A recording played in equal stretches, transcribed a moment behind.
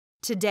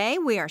Today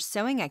we are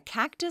sewing a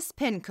cactus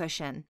pin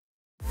cushion.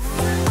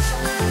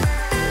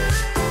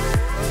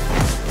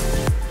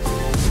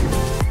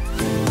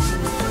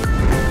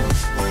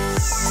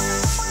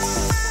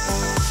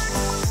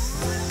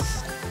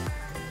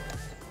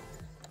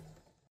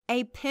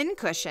 A pin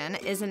cushion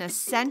is an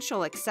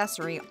essential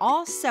accessory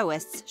all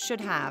sewists should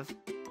have.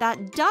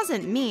 That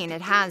doesn't mean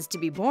it has to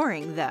be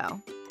boring,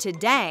 though.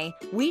 Today,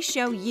 we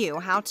show you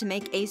how to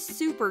make a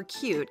super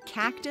cute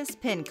cactus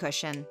pin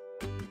cushion.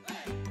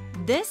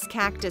 This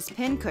cactus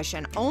pin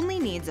cushion only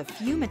needs a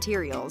few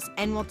materials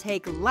and will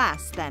take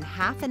less than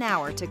half an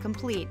hour to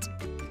complete.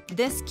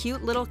 This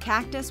cute little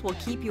cactus will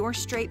keep your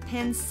straight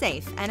pins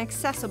safe and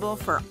accessible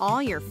for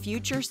all your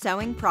future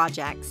sewing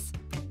projects.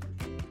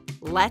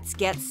 Let's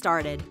get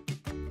started.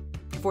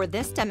 For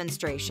this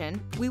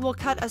demonstration, we will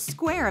cut a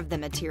square of the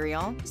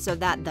material so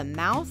that the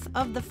mouth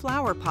of the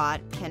flower pot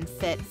can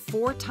fit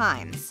 4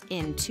 times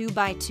in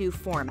 2x2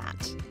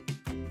 format.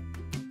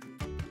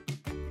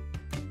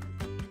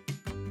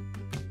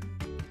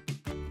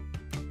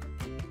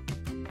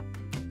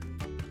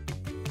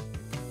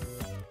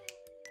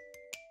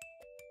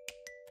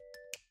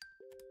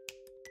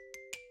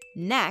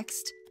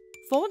 Next,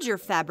 fold your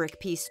fabric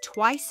piece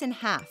twice in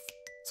half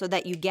so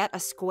that you get a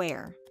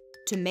square.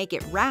 To make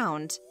it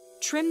round,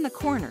 trim the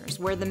corners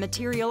where the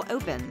material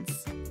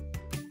opens.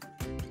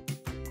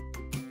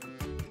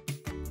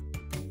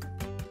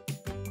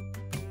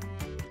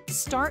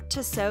 Start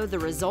to sew the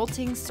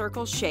resulting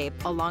circle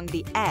shape along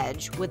the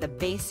edge with a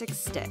basic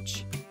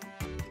stitch.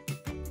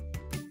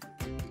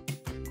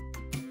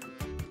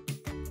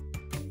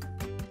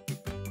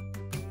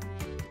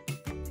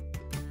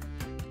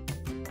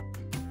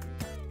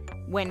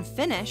 When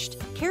finished,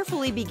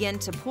 carefully begin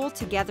to pull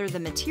together the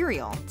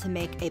material to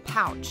make a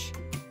pouch.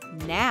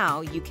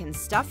 Now you can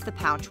stuff the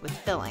pouch with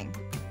filling.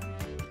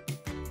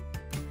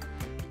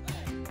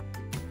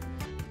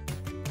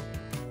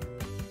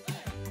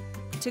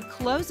 To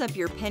close up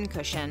your pin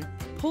cushion,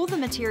 pull the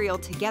material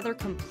together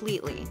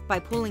completely by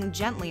pulling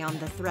gently on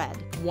the thread.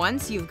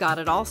 Once you've got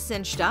it all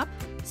cinched up,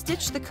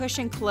 stitch the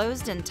cushion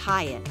closed and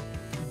tie it.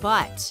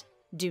 But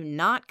do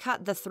not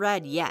cut the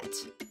thread yet.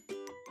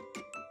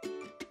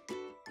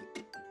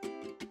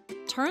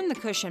 Turn the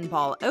cushion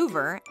ball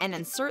over and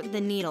insert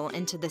the needle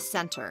into the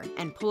center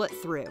and pull it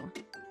through.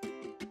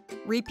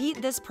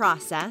 Repeat this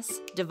process,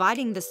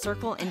 dividing the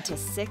circle into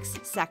 6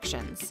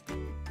 sections.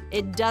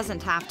 It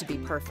doesn't have to be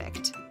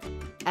perfect.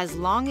 As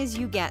long as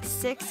you get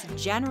 6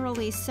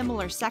 generally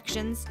similar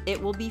sections,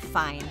 it will be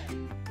fine.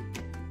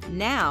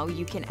 Now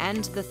you can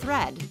end the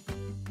thread.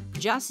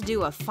 Just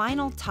do a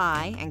final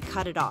tie and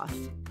cut it off.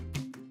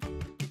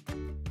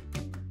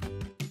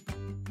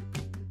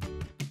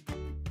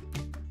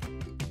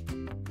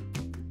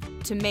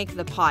 To make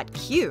the pot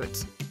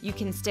cute, you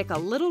can stick a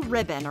little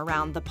ribbon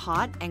around the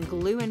pot and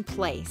glue in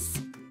place.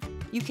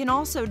 You can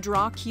also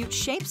draw cute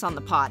shapes on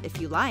the pot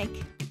if you like.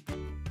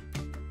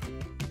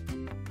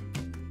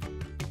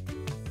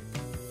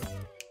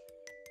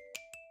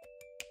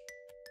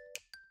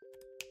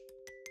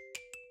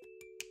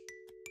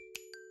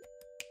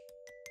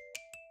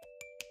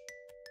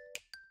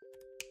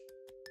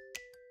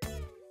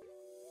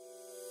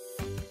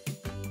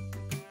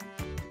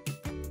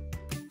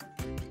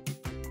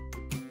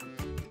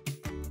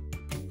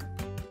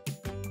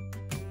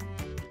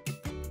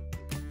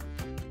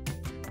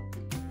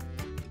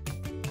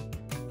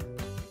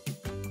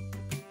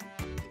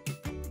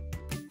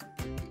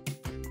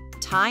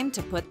 Time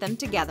to put them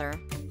together.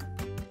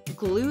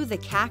 Glue the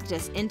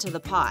cactus into the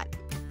pot.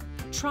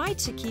 Try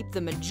to keep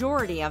the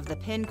majority of the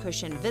pin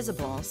cushion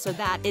visible so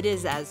that it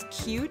is as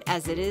cute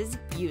as it is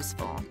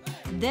useful.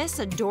 This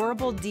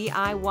adorable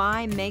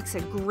DIY makes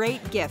a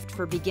great gift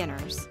for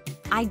beginners.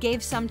 I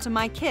gave some to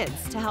my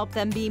kids to help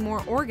them be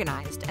more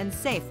organized and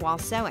safe while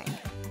sewing.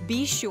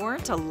 Be sure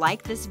to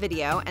like this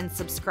video and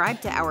subscribe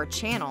to our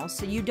channel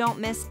so you don't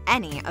miss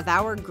any of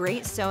our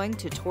great sewing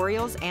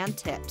tutorials and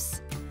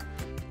tips.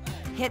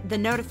 Hit the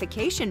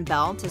notification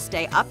bell to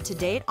stay up to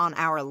date on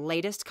our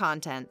latest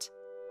content.